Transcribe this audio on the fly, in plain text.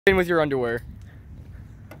In with your underwear.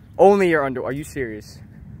 Only your underwear. Are you serious?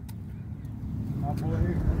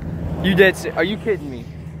 You did say, are you kidding me?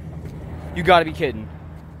 You gotta be kidding.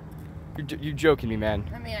 You're joking me, man.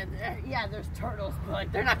 I mean, yeah, there's turtles, but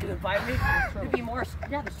like, they're not gonna bite me. There'd be more,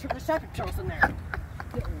 yeah, there's seven turtles in there.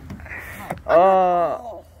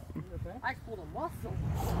 Oh, I pulled a muscle.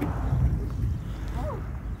 Oh.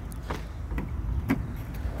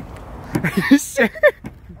 Are you serious?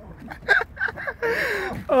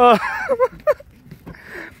 Oh,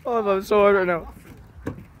 I'm so hard right now.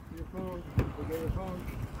 Oh,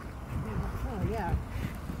 yeah.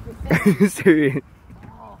 Are you serious?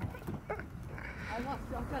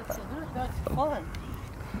 That's fun.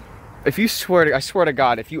 If you swear to, I swear to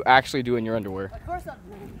God, if you actually do it in your underwear. Of course I'm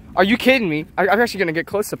Are you kidding me? I'm actually gonna get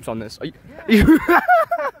close-ups on this. Are you? Yeah. You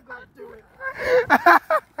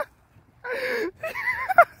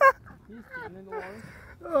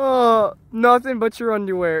Oh, nothing but your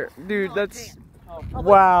underwear, dude. That's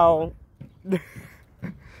wow.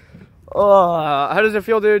 Oh, how does it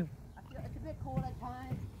feel, dude? I feel it's a bit cold at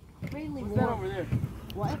times. Mainly What's that over there?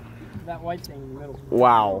 What? That white thing in the middle.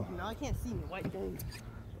 Wow. No, I can't see the white thing.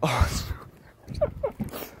 Oh,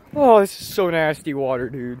 oh, this is so nasty water,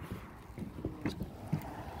 dude.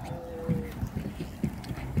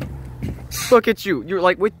 Look at you. You're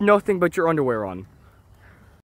like with nothing but your underwear on.